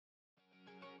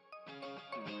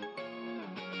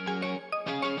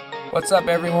What's up,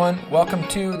 everyone? Welcome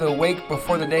to the Wake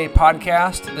Before the Day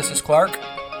podcast. This is Clark.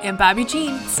 And Bobby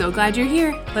Jean. So glad you're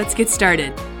here. Let's get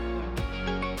started.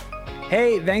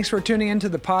 Hey, thanks for tuning into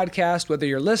the podcast. Whether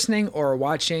you're listening or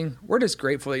watching, we're just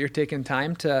grateful that you're taking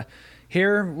time to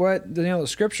hear what the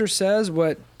scripture says,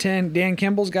 what Dan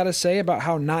Kimball's got to say about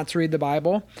how not to read the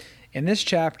Bible. And this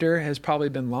chapter has probably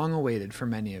been long awaited for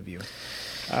many of you.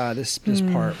 This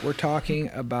part, we're talking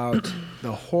about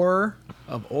the horror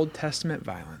of Old Testament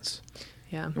violence.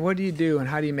 Yeah. And what do you do and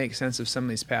how do you make sense of some of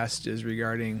these passages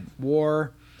regarding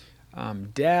war,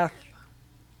 death,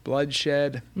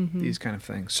 bloodshed, these kind of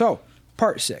things? So,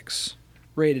 part 6,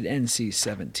 rated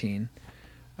NC-17.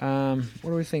 What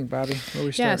do we think, Bobby? Where are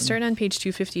we starting? Yeah, starting on page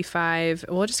 255.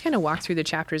 We'll just kind of walk through the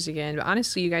chapters again. But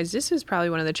honestly, you guys, this is probably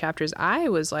one of the chapters I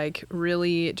was like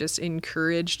really just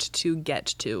encouraged to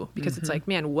get to because it's like,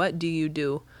 man, what do you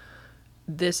do?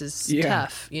 This is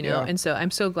tough, Yeah. And so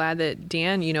I'm so glad that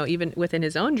Dan, even within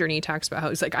his own journey, he talks about how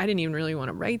he's like, I didn't even really want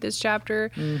to write this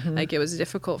chapter. Like it was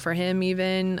difficult for him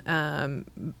even.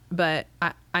 But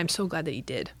I'm so glad that he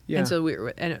did. Yeah. And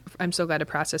so I'm so glad to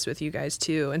process with you guys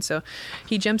too. And so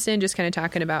he jumps in just kind of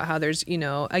talking about how there's,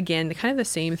 again, kind of the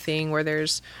same thing where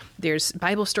there's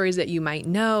Bible stories that you might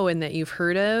know and that you've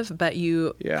heard of, but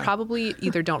you probably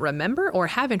either don't remember or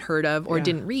haven't heard of or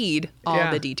didn't read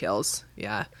all the details.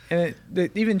 Yeah. And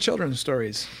even children's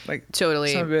stories, like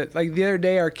totally. Some of it, like the other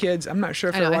day, our kids, I'm not sure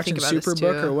if they're watching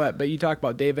Superbook or what, but you talk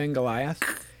about David and Goliath.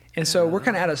 And so we're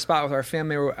kind of at a spot with our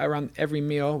family where around every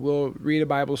meal we'll read a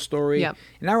Bible story. Yep.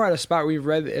 And now we're at a spot where we've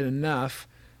read it enough,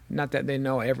 not that they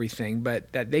know everything,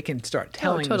 but that they can start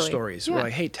telling the stories. Yeah. We're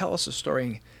like, hey, tell us a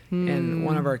story. And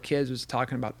one of our kids was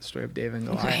talking about the story of David and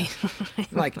Goliath. Okay.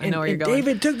 Like, I know where you're going.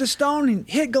 David took the stone and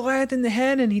hit Goliath in the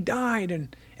head and he died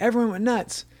and everyone went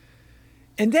nuts.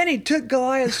 And then he took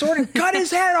Goliath's sword and cut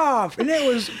his head off. And it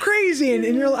was crazy.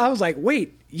 And I was like,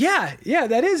 wait. Yeah,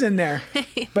 that is in there.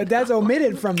 But that's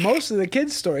omitted from most of the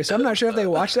kids' stories. So I'm not sure if they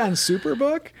watched it on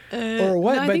Superbook or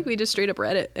what. No, I think we just straight up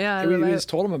read it. Yeah, we just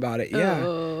told them about it. Yeah.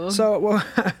 Oh. So,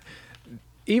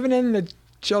 even in the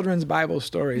children's Bible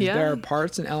stories, there are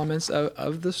parts and elements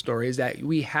of the stories that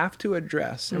we have to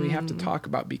address and we have to talk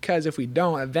about because if we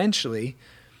don't, eventually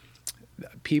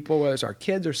people, whether it's our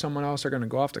kids or someone else, are going to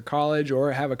go off to college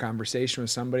or have a conversation with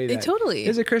somebody that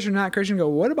is a Christian or not Christian, go,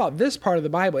 what about this part of the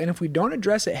Bible? And if we don't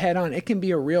address it head on, it can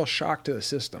be a real shock to the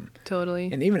system.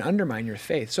 Totally. And even undermine your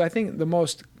faith. So I think the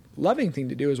most loving thing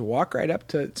to do is walk right up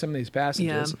to some of these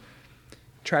passages,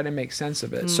 try to make sense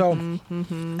of it. So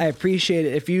I appreciate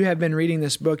it. If you have been reading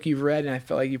this book you've read, and I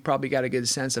feel like you've probably got a good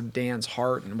sense of Dan's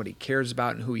heart and what he cares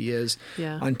about and who he is.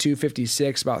 Yeah. On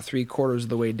 256, about 3/4 of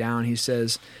the way down, he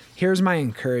says, here's my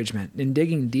encouragement. In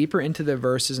digging deeper into the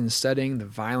verses and studying the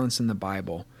violence in the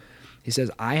Bible, he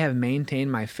says, I have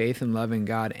maintained my faith and love in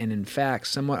God, and in fact,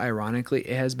 somewhat ironically,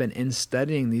 it has been in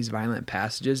studying these violent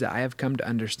passages that I have come to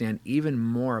understand even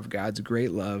more of God's great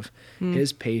love,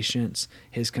 His patience,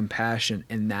 His compassion,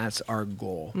 and that's our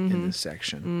goal in this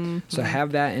section. So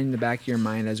have that in the back of your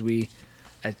mind as we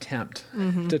attempt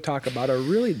to talk about a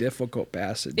really difficult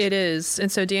passage. It is.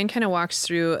 And so Dan kind of walks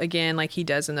through, again, like he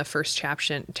does in the first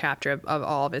chapter of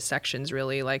all of his sections,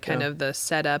 really, like kind of the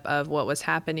setup of what is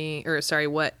happening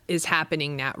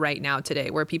right now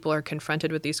today, where people are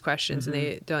confronted with these questions and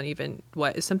they don't even,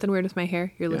 what, is something weird with my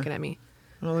hair? You're looking at me.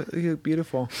 Oh, you look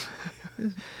beautiful.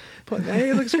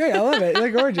 It looks great. I love it. You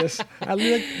look gorgeous. I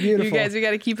look beautiful. You guys, we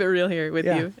got to keep it real here with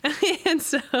you. And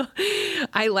so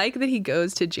I like that he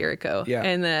goes to Jericho. Yeah.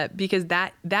 And because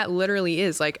that literally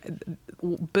is like,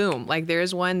 boom. Like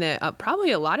there's one that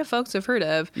probably a lot of folks have heard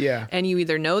of. Yeah. And you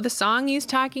either know the song he's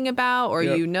talking about or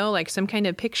you know like some kind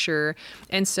of picture.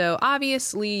 And so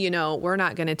obviously, we're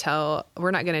not going to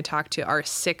talk to our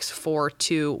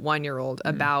 6'4", 1-year-old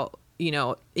about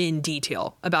in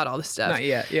detail about all this stuff. Not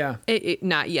yet, yeah.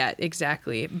 Not yet,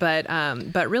 exactly. But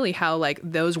really how like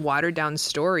those watered down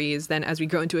stories then as we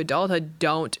grow into adulthood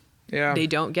they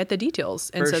don't get the details.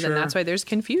 And then that's why there's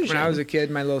confusion. When I was a kid,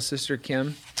 my little sister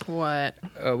Kim would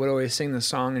always sing the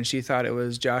song and she thought it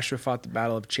was Joshua fought the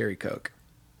battle of Cherry Coke.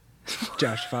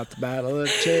 Joshua fought the battle of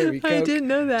Cherry Coke. I didn't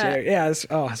know that.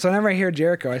 So whenever I hear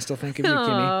Jericho, I still think of you,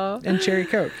 Kimmy, and Cherry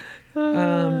Coke.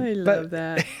 I love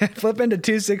that. Flip into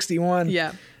 261.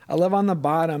 Yeah. I love on the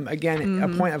bottom, again, a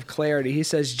point of clarity. He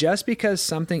says, just because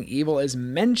something evil is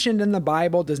mentioned in the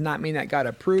Bible does not mean that God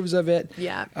approves of it,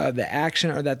 the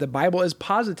action, or that the Bible is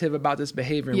positive about this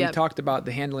behavior. We talked about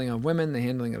the handling of women, the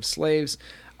handling of slaves,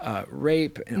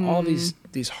 rape, and all these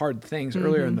hard things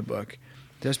earlier in the book.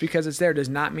 Just because it's there does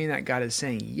not mean that God is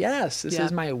saying, yes, this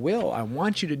is my will. I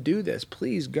want you to do this.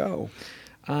 Please go.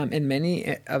 And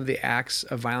many of the acts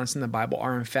of violence in the Bible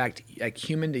are, in fact, like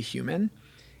human to human.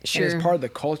 Sure. And it's part of the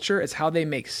culture. It's how they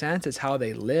make sense. It's how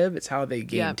they live. It's how they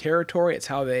gain territory. It's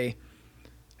how they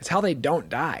don't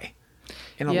die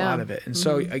in a lot of it. And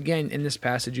so, again, in this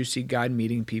passage, you see God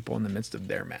meeting people in the midst of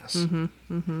their mess. You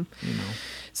know.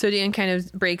 So Dan kind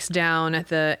of breaks down at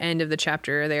the end of the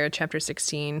chapter there, chapter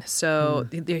 16. So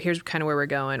here's kind of where we're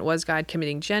going. Was God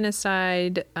committing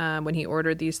genocide when he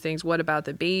ordered these things? What about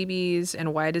the babies?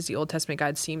 And why does the Old Testament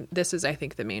God seem, this is, I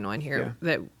think, the main one here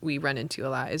that we run into a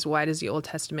lot, is why does the Old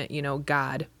Testament,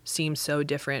 God seem so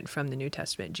different from the New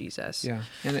Testament Jesus? Yeah.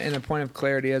 And a point of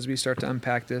clarity as we start to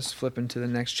unpack this, flip into the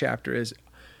next chapter is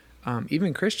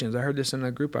even Christians, I heard this in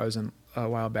a group I was in a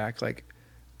while back, like,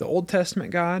 the Old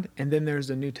Testament God, and then there's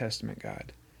the New Testament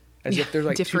God, as if there's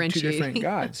like two different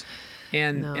gods,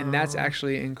 and that's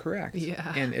actually incorrect.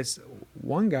 Yeah. And it's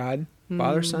one God,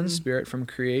 Father, Son, Spirit, from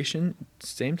creation,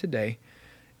 same today,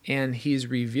 and He's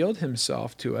revealed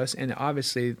Himself to us, and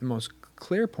obviously the most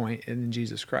clear point in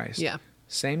Jesus Christ. Yeah.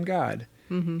 Same God,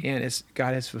 and it's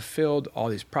God has fulfilled all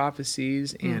these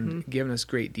prophecies and given us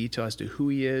great detail as to who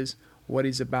He is, what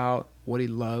He's about, what He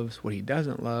loves, what He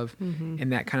doesn't love.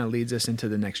 And that kind of leads us into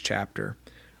the next chapter,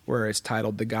 where it's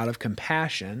titled The God of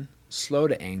Compassion, Slow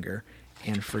to Anger,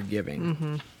 and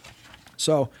Forgiving.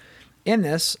 So in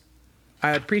this,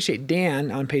 I appreciate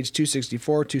Dan on page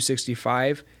 264,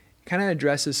 265, kind of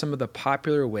addresses some of the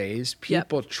popular ways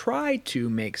people try to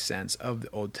make sense of the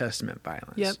Old Testament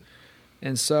violence.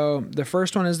 And so the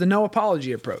first one is the no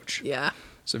apology approach.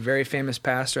 It's a very famous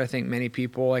pastor I think many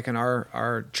people like in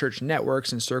our church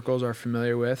networks and circles are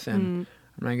familiar with, and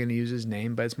I'm not going to use his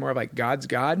name, but it's more of like God's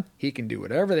God. He can do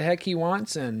whatever the heck He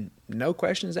wants and no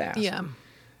questions asked.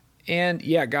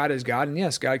 And God is God, and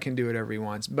yes, God can do whatever He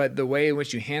wants, but the way in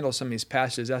which you handle some of these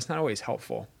passages, that's not always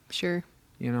helpful. Sure.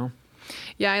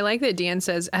 Yeah, I like that Dan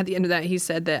says at the end of that, he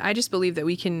said that I just believe that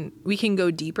we can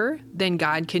go deeper than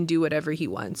God can do whatever He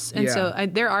wants. And so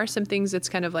there are some things that's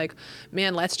kind of like,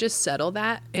 man, let's just settle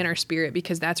that in our spirit,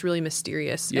 because that's really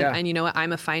mysterious. And you know what?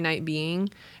 I'm a finite being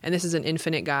and this is an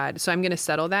infinite God. So I'm going to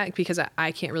settle that because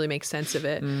I can't really make sense of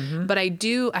it. But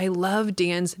I love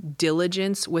Dan's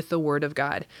diligence with the Word of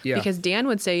God, because Dan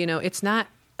would say, it's not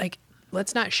like,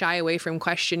 let's not shy away from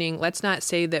questioning. Let's not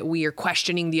say that we are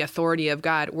questioning the authority of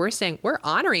God. We're saying we're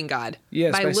honoring God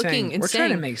by looking saying, and we're saying,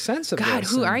 trying to make sense of God, this.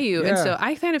 who are you? And so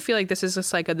I kind of feel like this is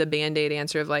just like the Band-Aid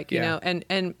answer of like,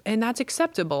 and that's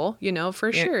acceptable,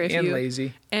 for sure. And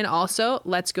lazy. And also,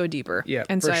 let's go deeper. Yeah,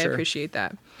 and so I appreciate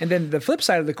that. And then the flip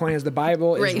side of the coin is the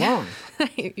Bible is wrong.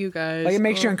 You guys. Like it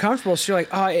makes you uncomfortable. So you're like,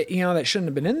 that shouldn't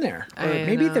have been in there. Or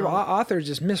maybe the author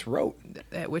just miswrote.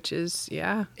 Which is,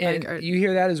 And you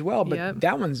hear that as well. But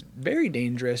that one's very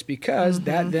dangerous because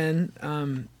that then,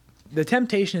 the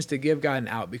temptation is to give God an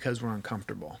out because we're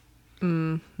uncomfortable.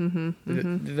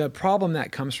 The problem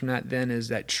that comes from that then is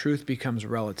that truth becomes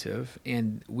relative,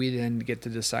 and we then get to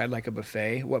decide like a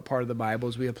buffet what part of the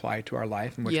Bibles we apply to our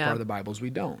life and which part of the Bibles we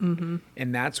don't.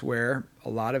 And that's where a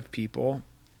lot of people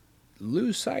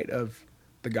lose sight of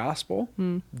the gospel,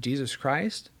 Jesus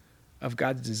Christ, of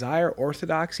God's desire,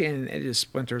 orthodoxy, and it just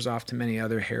splinters off to many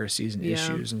other heresies and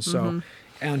issues. And so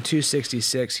on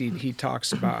 266, he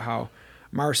talks about how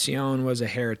Marcion was a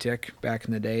heretic back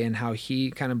in the day and how he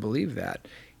kind of believed that.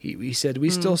 He said, we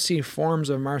still see forms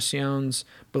of Marcion's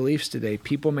beliefs today.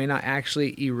 People may not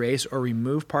actually erase or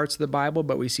remove parts of the Bible,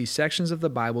 but we see sections of the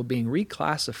Bible being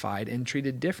reclassified and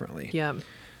treated differently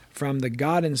from the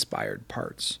God-inspired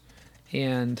parts.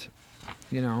 And,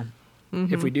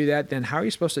 if we do that, then how are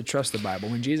you supposed to trust the Bible?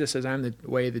 When Jesus says, I'm the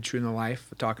way, the truth, and the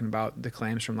life, talking about the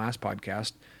claims from last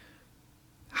podcast,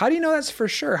 how do you know that's for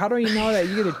sure? How do you know that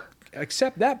you get to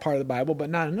accept that part of the Bible, but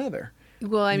not another?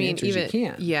 Well, I mean, even, you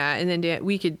can't. Yeah. And then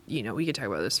we could talk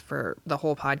about this for the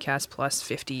whole podcast plus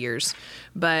 50 years,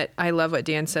 but I love what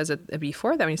Dan says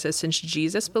before that when he says, since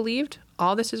Jesus believed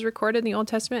all this is recorded in the Old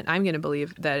Testament, I'm going to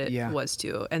believe that it was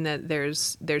too, and that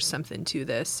there's something to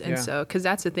this. And so, because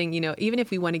that's the thing, even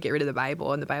if we want to get rid of the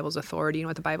Bible and the Bible's authority and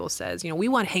what the Bible says, we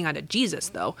want to hang on to Jesus,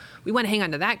 though. We want to hang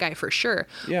on to that guy for sure.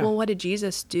 Yeah. Well, what did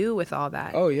Jesus do with all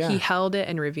that? Oh, yeah. He held it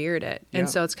and revered it. And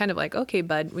so it's kind of like, okay,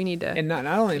 bud, we need to... And not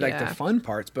only like the fun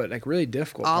parts, but like really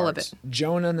difficult all parts. All of it.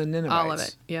 Jonah and the Ninevites. All of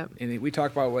it, yep. And we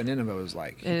talk about what Nineveh was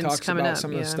like. And he talks about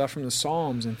some of the stuff from the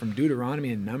Psalms and from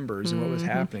Deuteronomy and Numbers and what was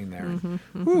happening there.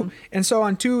 And so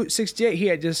on 268,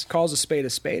 he just calls a spade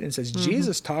and says,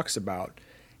 Jesus talks about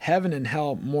heaven and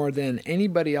hell more than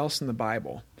anybody else in the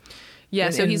Bible. Yeah,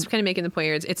 so he's kind of making the point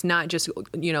here, it's not just,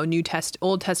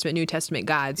 Old Testament, New Testament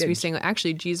God. So he's saying,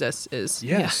 actually, Jesus is.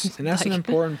 Yes, and that's an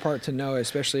important part to know,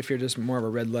 especially if you're just more of a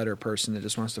red letter person that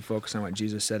just wants to focus on what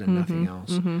Jesus said and nothing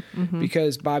else.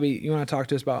 Because, Bobby, you want to talk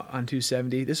to us about on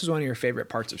 270? This is one of your favorite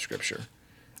parts of Scripture.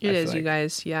 It is, you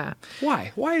guys. Yeah.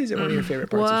 Why? Why is it one of your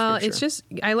favorite parts of Scripture? Well, it's just,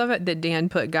 I love it that Dan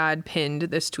put God pinned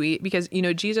this tweet because,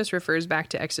 Jesus refers back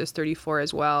to Exodus 34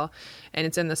 as well. And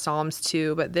it's in the Psalms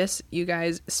too. But this, you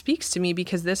guys, speaks to me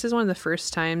because this is one of the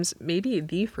first times, maybe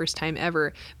the first time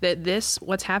ever, that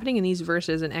what's happening in these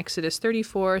verses in Exodus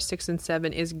 34, 6 and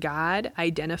 7 is God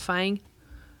identifying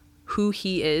who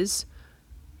he is.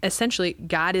 Essentially,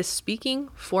 God is speaking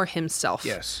for himself.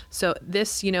 Yes. So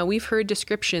this, we've heard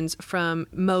descriptions from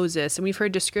Moses, and we've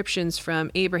heard descriptions from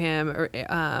Abraham, or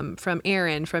from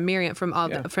Aaron, from Miriam, from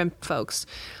from folks.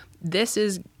 This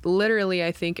is literally,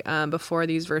 I think, before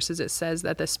these verses, it says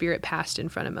that the Spirit passed in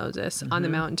front of Moses on the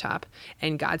mountaintop,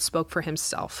 and God spoke for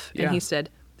himself, and he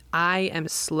said, "I am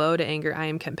slow to anger, I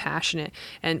am compassionate."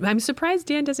 And I'm surprised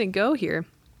Dan doesn't go here.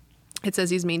 It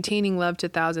says he's maintaining love to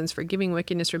thousands, forgiving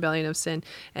wickedness, rebellion of sin.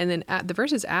 And then the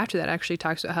verses after that actually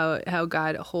talks about how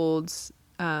God holds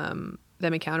them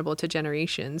accountable to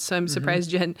generations. So I'm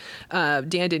surprised Dan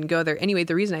didn't go there. Anyway,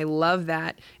 the reason I love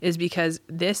that is because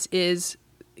this is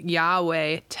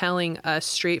Yahweh telling us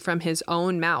straight from his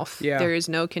own mouth. Yeah. There is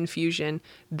no confusion.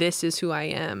 This is who I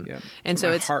am. Yeah. And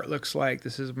so my heart looks like,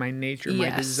 this is my nature,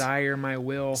 my desire, my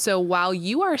will. So while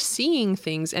you are seeing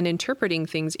things and interpreting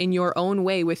things in your own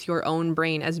way with your own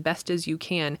brain as best as you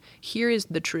can, here is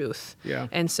the truth. Yeah.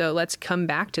 And so let's come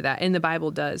back to that. And the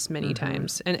Bible does many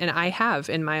times. And I have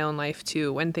in my own life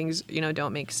too, when things,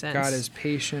 don't make sense. God is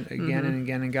patient again and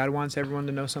again, and God wants everyone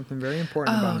to know something very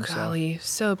important about himself. Oh, golly,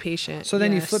 so patient. So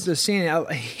then you flip the scene,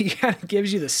 he kind of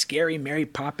gives you the scary Mary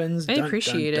Poppins. I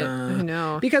appreciate it. I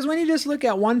know. Because when you just look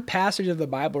at one passage of the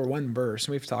Bible or one verse,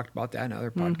 and we've talked about that in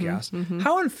other podcasts,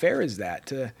 how unfair is that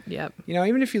to,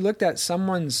 even if you looked at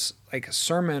someone's like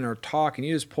sermon or talk and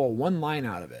you just pull one line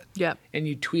out of it and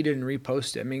you tweet it and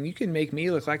repost it. I mean, you can make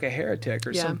me look like a heretic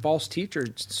or some false teacher,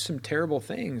 some terrible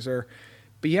things,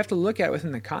 but you have to look at it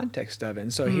within the context of it.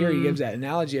 And so here he gives that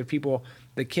analogy of people,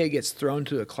 the kid gets thrown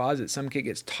to a closet, some kid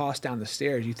gets tossed down the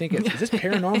stairs. You think, is this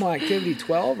Paranormal Activity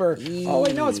 12? Or, oh,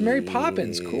 wait, no, it's Mary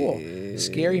Poppins. Cool.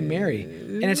 Scary Mary.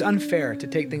 And it's unfair to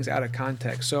take things out of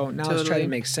context. So now let's try to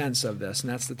make sense of this. And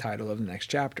that's the title of the next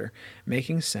chapter,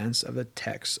 Making Sense of the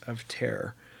Texts of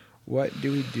Terror. What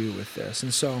do we do with this?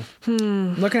 And so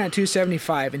looking at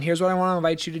 275, and here's what I want to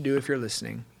invite you to do if you're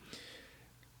listening.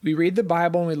 We read the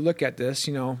Bible and we look at this,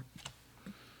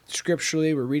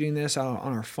 scripturally, we're reading this on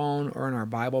our phone or in our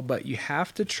Bible, but you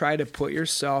have to try to put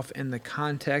yourself in the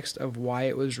context of why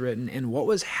it was written and what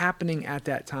was happening at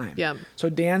that time. Yeah. So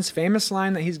Dan's famous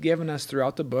line that he's given us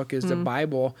throughout the book is the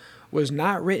Bible was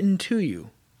not written to you,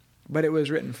 but it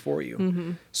was written for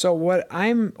you. So what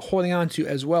I'm holding on to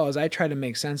as well as I try to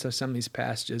make sense of some of these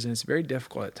passages, and it's very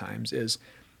difficult at times, is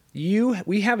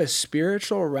we have a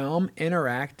spiritual realm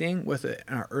interacting with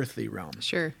an earthly realm.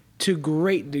 Sure. To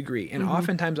great degree. And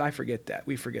oftentimes I forget that.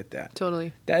 We forget that.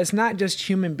 Totally. That it's not just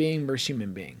human being versus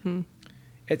human being.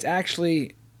 It's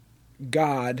actually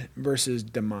God versus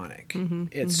demonic.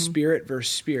 It's spirit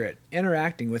versus spirit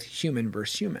interacting with human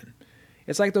versus human.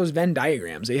 It's like those Venn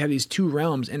diagrams. They have these two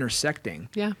realms intersecting.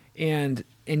 Yeah. And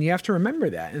you have to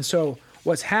remember that. And so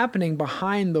what's happening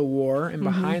behind the war and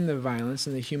behind the violence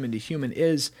and the human to human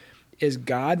is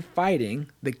God fighting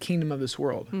the kingdom of this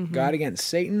world. God against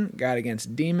Satan, God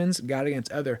against demons, God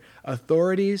against other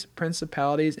authorities,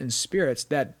 principalities, and spirits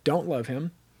that don't love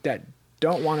him, that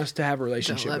don't want us to have a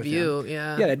relationship with him. Don't love you,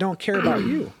 yeah. Yeah, that don't care about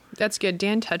you. That's good.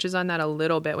 Dan touches on that a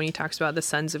little bit when he talks about the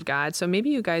sons of God. So maybe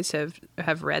you guys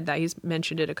have read that. He's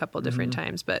mentioned it a couple of different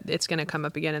times, but it's going to come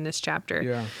up again in this chapter.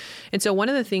 Yeah. And so one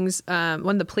of the things, one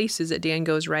of the places that Dan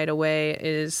goes right away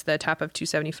is the top of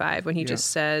 275 when he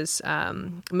just says,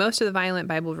 most of the violent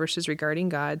Bible verses regarding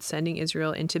God sending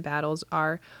Israel into battles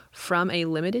are from a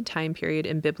limited time period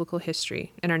in biblical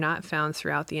history and are not found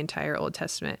throughout the entire Old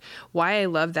Testament. Why I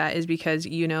love that is because,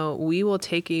 we will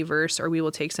take a verse or we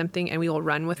will take something and we will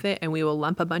run with it and we will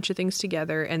lump a bunch of things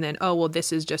together and then, oh, well,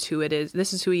 this is just who it is.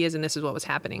 This is who he is and this is what was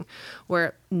happening.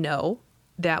 Where, no,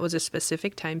 that was a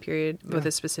specific time period with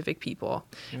a specific people.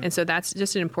 Yeah. And so that's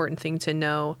just an important thing to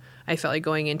know, I felt like,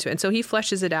 going into it. And so he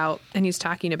fleshes it out and he's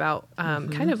talking about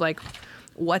kind of like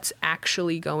what's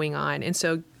actually going on. And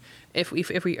so are we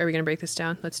going to break this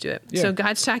down? Let's do it. Yeah. So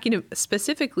God's talking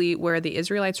specifically where the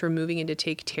Israelites were moving in to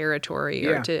take territory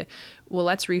or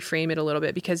let's reframe it a little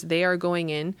bit because they are going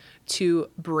in to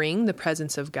bring the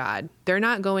presence of God. They're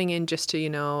not going in just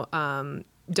to,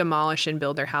 demolish and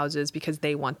build their houses because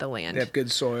they want the land. They have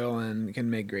good soil and can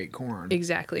make great corn.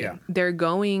 Exactly. Yeah. They're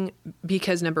going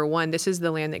because, number one, this is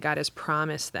the land that God has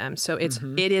promised them. So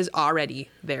it is already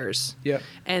theirs. Yep.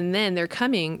 And then they're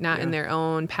coming not in their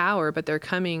own power, but they're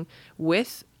coming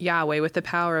with Yahweh, with the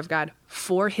power of God,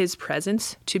 for his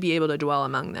presence to be able to dwell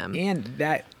among them. And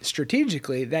that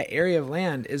strategically, that area of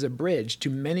land is a bridge to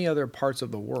many other parts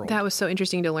of the world. That was so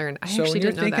interesting to learn. I so actually when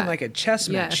you're didn't know thinking that. like a chess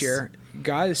match here,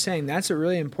 God is saying that's a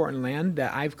really important land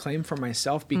that I've claimed for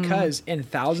myself because in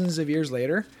thousands of years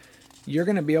later, you're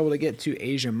going to be able to get to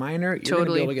Asia Minor. You're going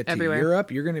to be able to get to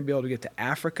Europe. You're going to be able to get to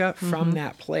Africa from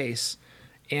that place.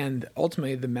 And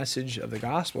ultimately, the message of the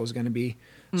gospel is going to be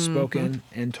spoken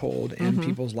and told, and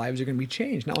people's lives are going to be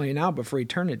changed, not only now, but for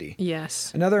eternity.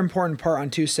 Yes. Another important part on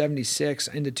 276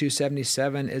 into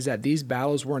 277 is that these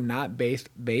battles were not based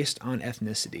on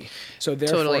ethnicity. So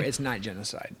therefore, it's not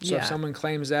genocide. So if someone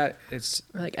claims that, it's...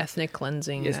 Or like ethnic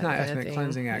cleansing. It's not ethnic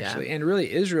cleansing, actually. Yeah. And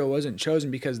really, Israel wasn't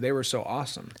chosen because they were so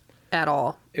awesome. At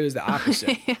all. It was the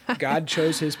opposite. God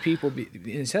chose his people. And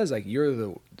it says, like, you're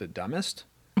the dumbest,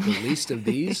 the least of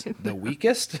these, the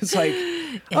weakest. It's like,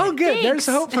 oh, good. There's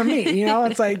hope for me. You know,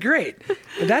 it's like, great.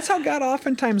 But that's how God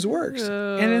oftentimes works.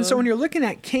 And then so when you're looking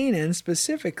at Canaan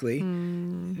specifically,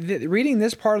 reading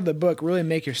this part of the book really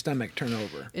make your stomach turn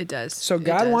over. It does. So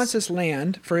God wants this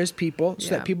land for his people so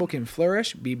that people can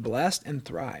flourish, be blessed, and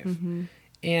thrive.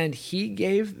 And he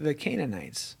gave the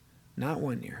Canaanites not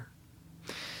 1 year,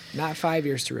 not 5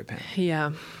 years to repent.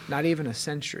 Yeah. Not even a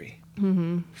century.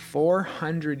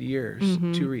 400 years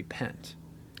to repent.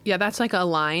 Yeah, that's like a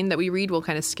line that we read. We'll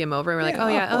kind of skim over. We're like,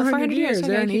 400 years. Okay,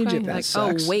 they're in Egypt. That like,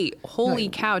 sucks. oh, wait. Holy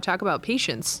cow. Talk about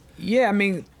patience. Yeah, I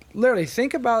mean, literally,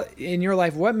 think about in your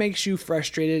life what makes you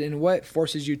frustrated and what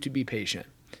forces you to be patient.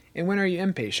 And when are you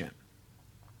impatient?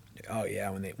 Oh, yeah,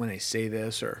 when they say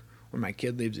this, or when my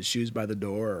kid leaves his shoes by the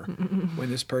door, or when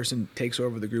this person takes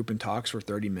over the group and talks for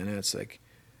 30 minutes. Like,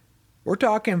 we're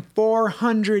talking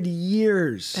 400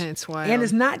 years. And it's wild. And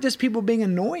it's not just people being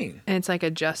annoying. And it's like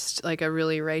a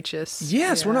really righteous.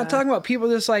 Yes, we're not talking about people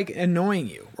just like annoying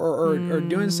you or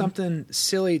doing something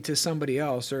silly to somebody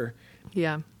else or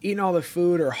eating all the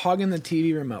food or hogging the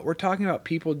TV remote. We're talking about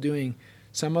people doing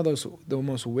some of the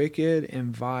most wicked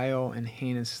and vile and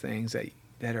heinous things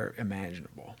that are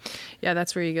imaginable. Yeah,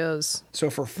 that's where he goes.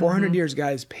 So for 400 years,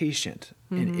 God is patient.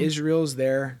 And Israel's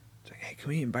there. Hey, can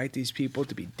we invite these people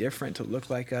to be different, to look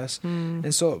like us?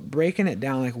 And so breaking it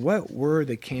down, like what were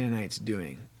the Canaanites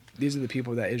doing? These are the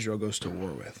people that Israel goes to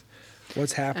war with.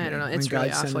 What's happening? I don't know. It's when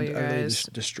really God awful, you guys.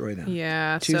 Destroy them.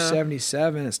 Yeah.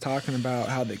 277, it's talking about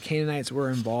how the Canaanites were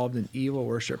involved in evil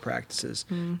worship practices.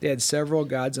 They had several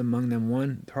gods among them.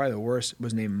 One, probably the worst,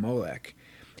 was named Molech.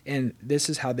 And this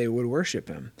is how they would worship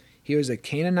him. He was a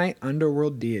Canaanite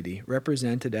underworld deity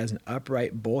represented as an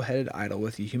upright, bull-headed idol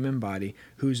with a human body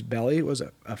whose belly was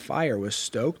a fire was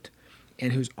stoked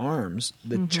and whose arms,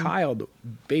 the child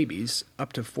babies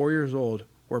up to 4 years old,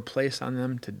 were placed on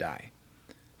them to die.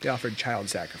 They offered child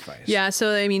sacrifice. Yeah,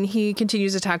 so, I mean, he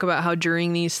continues to talk about how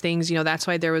during these things, that's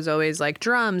why there was always, like,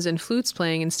 drums and flutes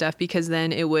playing and stuff, because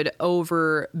then it would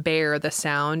overbear the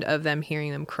sound of them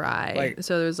hearing them cry.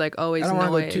 So there's, like, always noise. I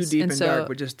don't want to go too deep and dark,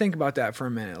 but just think about that for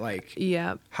a minute. Like,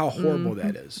 how horrible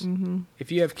that is.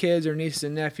 If you have kids or nieces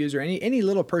and nephews or any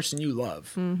little person you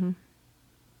love,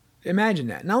 imagine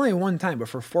that. Not only one time, but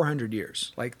for 400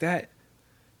 years. Like that.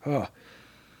 Oh.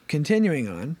 Continuing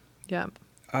on. Yeah.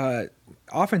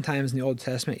 Oftentimes in the Old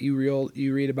Testament, you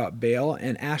read about Baal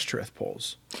and Ashtoreth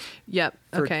poles. Yep.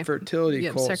 Okay. Fertility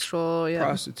cults, sexual,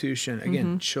 prostitution.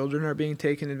 Again, children are being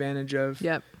taken advantage of.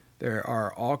 Yep. There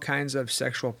are all kinds of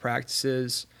sexual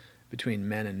practices between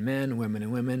men and men, women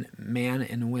and women, man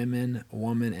and women,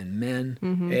 woman and men.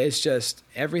 It's just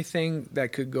everything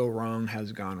that could go wrong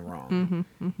has gone wrong.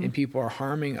 And people are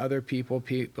harming other people.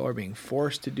 People are being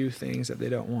forced to do things that they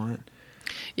don't want.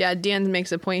 Yeah, Dan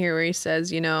makes a point here where he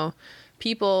says,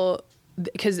 people,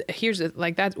 because here's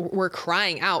that we're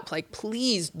crying out, like,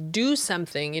 please do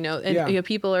something, and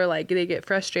people are like, they get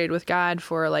frustrated with God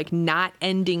for like not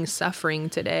ending suffering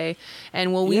today.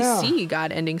 And we see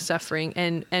God ending suffering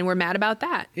and we're mad about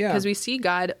that because we see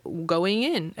God going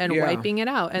in and wiping it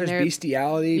out. And there's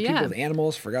bestiality, people with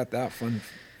animals, forgot that fun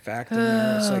fact in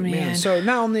there. It's like, man. So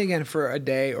not only again for a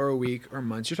day or a week or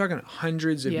months, you're talking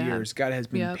hundreds of years. God has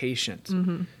been patient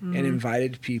and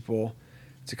invited people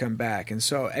to come back. And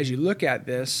so as you look at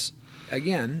this,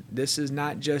 again, this is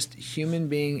not just human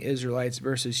being Israelites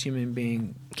versus human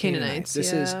being Canaanites.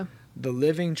 This is the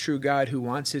living true God who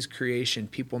wants his creation,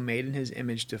 people made in his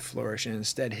image, to flourish, and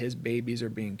instead his babies are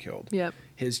being killed. Yep.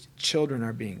 His children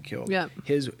are being killed. Yep.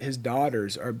 His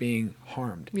daughters are being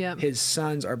harmed. Yep. His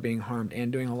sons are being harmed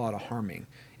and doing a lot of harming.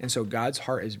 And so God's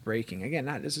heart is breaking. Again,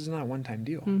 this is not a one-time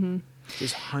deal. Mm-hmm.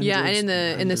 There's hundreds. Yeah, and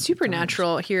in the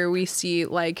supernatural here we see,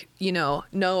 like,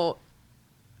 no,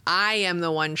 I am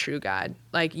the one true God.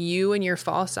 Like, you and your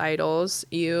false idols,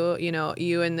 you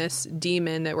and this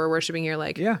demon that we're worshiping here,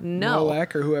 like, no,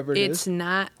 Molech or whoever it's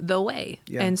not the way.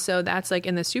 Yeah. And so that's like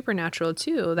in the supernatural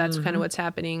too. That's kind of what's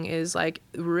happening, is like,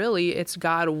 really it's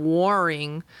God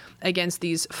warring against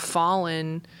these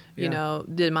fallen,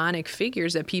 demonic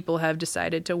figures that people have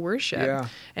decided to worship. Yeah.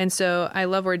 And so I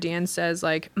love where Dan says,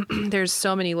 like, there's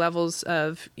so many levels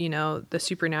of, the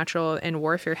supernatural and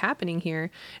warfare happening here.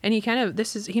 And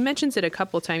he mentions it a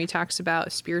couple of times. He talks about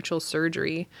spiritual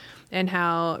surgery and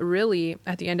how really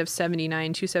at the end of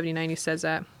 279, he says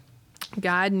that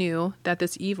God knew that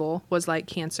this evil was like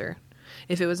cancer.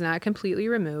 If it was not completely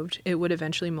removed, it would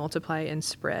eventually multiply and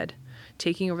spread,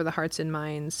 taking over the hearts and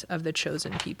minds of the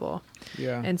chosen people.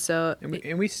 Yeah. And so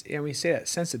we say that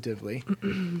sensitively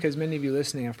because many of you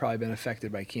listening have probably been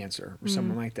affected by cancer or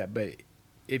something like that. But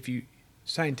if you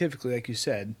scientifically, like you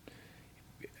said,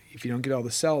 if you don't get all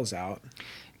the cells out,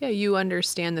 you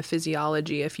understand the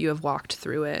physiology if you have walked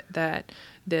through it, that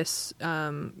this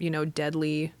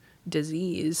deadly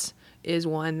disease is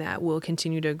one that will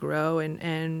continue to grow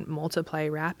and multiply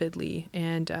rapidly.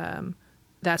 And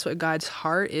that's what God's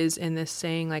heart is in this,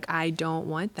 saying, like, I don't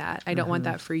want that. I don't want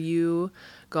that for you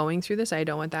going through this. I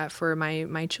don't want that for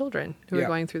my children who are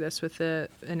going through this, with the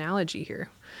analogy here.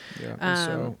 Yeah.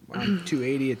 So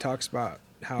 280, it talks about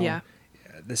how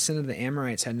the sin of the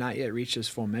Amorites had not yet reached its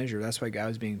full measure. That's why God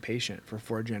was being patient for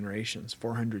 4 generations,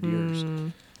 400 years.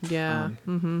 Yeah.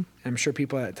 I'm sure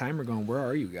people at that time are going, where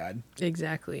are you, God?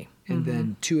 Exactly. And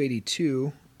then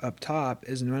 282 up top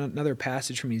is another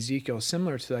passage from Ezekiel,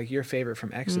 similar to like your favorite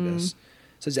from Exodus.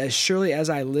 It says, as surely as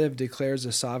I live, declares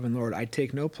the sovereign Lord, I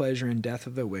take no pleasure in death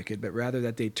of the wicked, but rather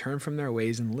that they turn from their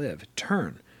ways and live.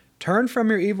 Turn from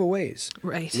your evil ways.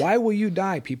 Right. Why will you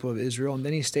die, people of Israel? And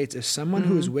then he states, if someone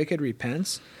who is wicked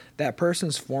repents, that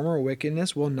person's former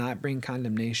wickedness will not bring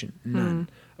condemnation. None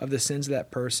of the sins that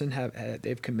person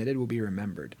they've committed will be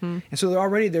remembered. And so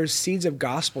there's seeds of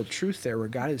gospel truth there, where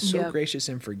God is so gracious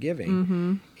and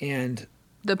forgiving. And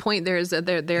the point there is that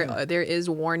there is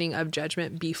warning of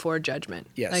judgment before judgment.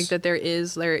 Yes. Like that there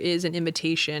is an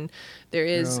invitation. There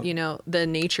is, the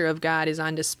nature of God is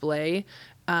on display.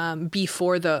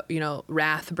 Before the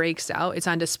wrath breaks out, it's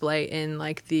on display in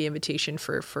like the invitation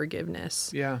for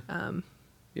forgiveness. Yeah.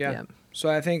 So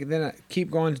I think then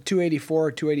keep going to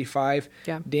 284, 285.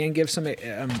 Yeah. Dan gives some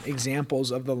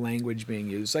examples of the language being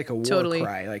used, like a war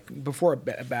cry, like before a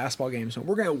basketball game. So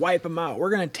we're going to wipe them out. We're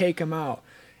going to take them out.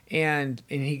 And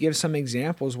he gives some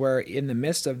examples where in the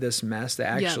midst of this mess that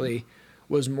actually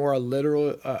was more a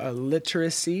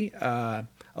literacy, a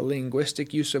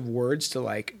linguistic use of words to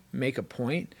like make a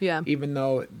point. Yeah. Even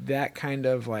though that kind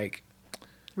of like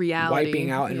reality,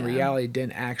 wiping out in reality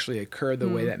didn't actually occur the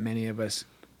way that many of us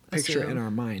picture in our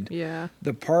mind. Yeah.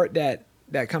 The part that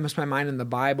comes to my mind in the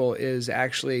Bible is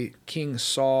actually King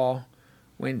Saul,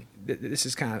 when this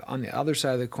is kind of on the other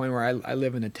side of the coin where I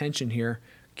live in the tension here.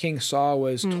 King Saul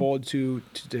was told to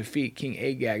defeat King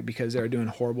Agag because they were doing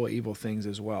horrible, evil things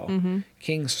as well.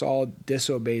 King Saul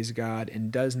disobeys God and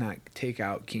does not take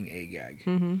out King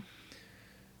Agag.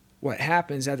 What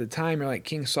happens at the time, you're like,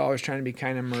 King Saul was trying to be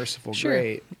kind of merciful,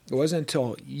 great. It wasn't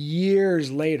until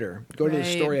years later, go to the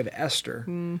story of Esther,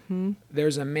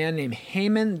 there's a man named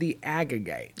Haman the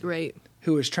Agagite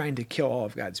who was trying to kill all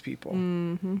of God's people.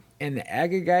 And the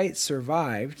Agagites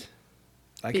survived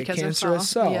like because a cancerous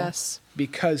cell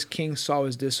because King Saul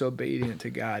was disobedient to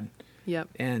God. Yep.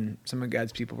 And some of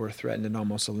God's people were threatened and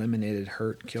almost eliminated,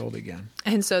 hurt, killed again.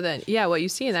 And so then, what you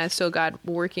see in that is still God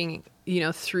working,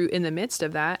 through in the midst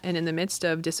of that and in the midst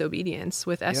of disobedience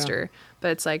with Esther.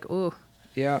 But it's like, ooh.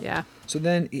 Yeah. So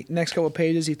then next couple of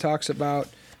pages, he talks about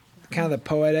kind of the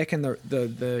poetic and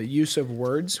the use of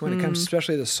words when it comes,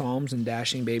 especially the Psalms and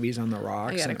dashing babies on the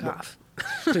rocks. I gotta cough.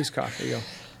 Please cough. There you go.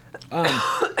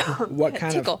 What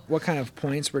kind of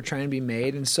points were trying to be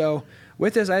made. And so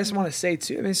with this, I just want to say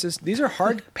too, I mean, these are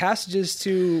hard passages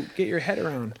to get your head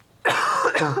around. You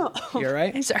all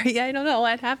right? I'm sorry. I don't know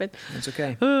what happened. It's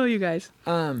okay. Oh, you guys.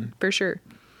 For sure.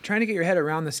 Trying to get your head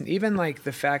around this, and even like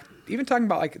the fact, even talking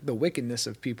about like the wickedness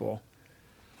of people,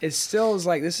 it still is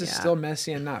like, this is still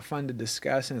messy and not fun to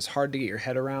discuss, and it's hard to get your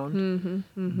head around.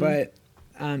 But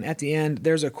at the end,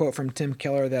 there's a quote from Tim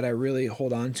Keller that I really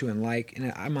hold on to and like,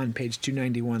 and I'm on page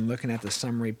 291 looking at the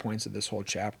summary points of this whole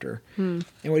chapter. And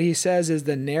what he says is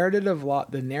the narrative of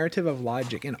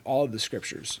logic in all of the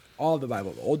scriptures, all of the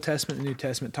Bible, the Old Testament, the New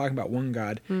Testament, talking about one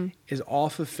God, is all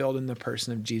fulfilled in the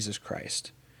person of Jesus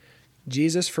Christ.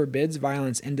 Jesus forbids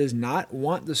violence and does not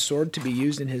want the sword to be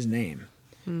used in his name.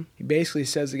 He basically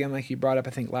says, again, like he brought up,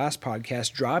 I think, last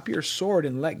podcast, drop your sword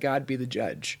and let God be the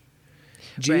judge.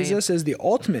 Jesus is the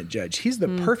ultimate judge. He's the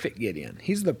perfect Gideon.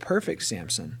 He's the perfect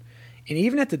Samson. And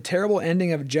even at the terrible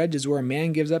ending of Judges where a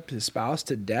man gives up his spouse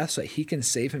to death so that he can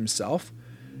save himself,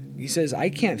 he says, I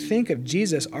can't think of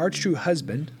Jesus, our true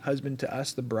husband to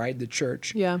us, the bride, the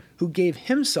church, who gave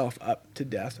himself up to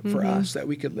death for us that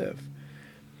we could live.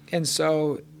 And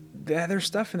so there's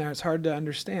stuff in there it's hard to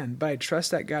understand, but I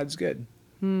trust that God's good.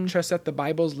 Trust that the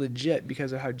Bible's legit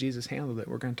because of how Jesus handled it.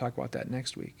 We're going to talk about that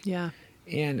next week. Yeah.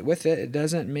 And with it, it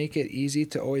doesn't make it easy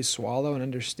to always swallow and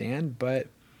understand, but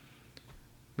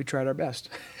we tried our best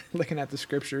looking at the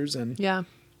scriptures and trying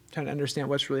to understand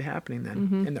what's really happening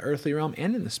then in the earthly realm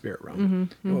and in the spirit realm,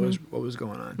 and what was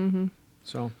going on.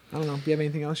 So, I don't know. Do you have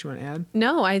anything else you want to add?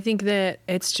 No, I think that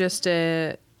it's just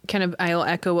a kind of, I'll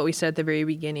echo what we said at the very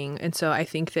beginning. And so I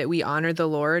think that we honor the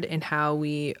Lord in how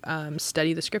we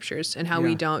study the scriptures and how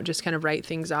we don't just kind of write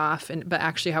things off, but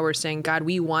actually how we're saying, God,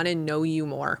 we want to know you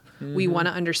more. We want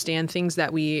to understand things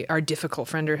that we are difficult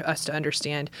for us to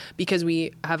understand because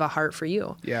we have a heart for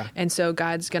you. Yeah. And so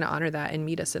God's going to honor that and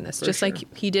meet us in this,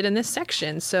 like he did in this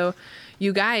section. So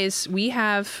you guys, we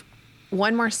have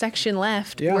one more section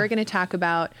left. We're going to talk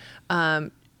about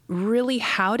really,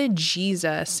 how did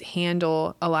Jesus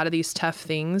handle a lot of these tough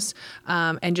things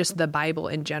and just the Bible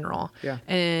in general? Yeah.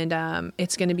 And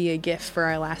it's going to be a gift for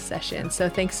our last session. So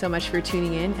thanks so much for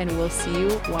tuning in, and we'll see you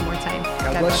one more time.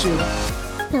 God bless you.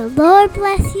 The Lord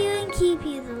bless you and keep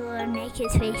you. The Lord make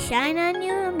his face shine on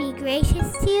you and be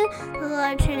gracious to you. The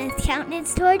Lord turn his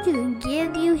countenance toward you and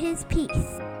give you his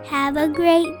peace. Have a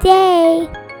great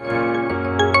day.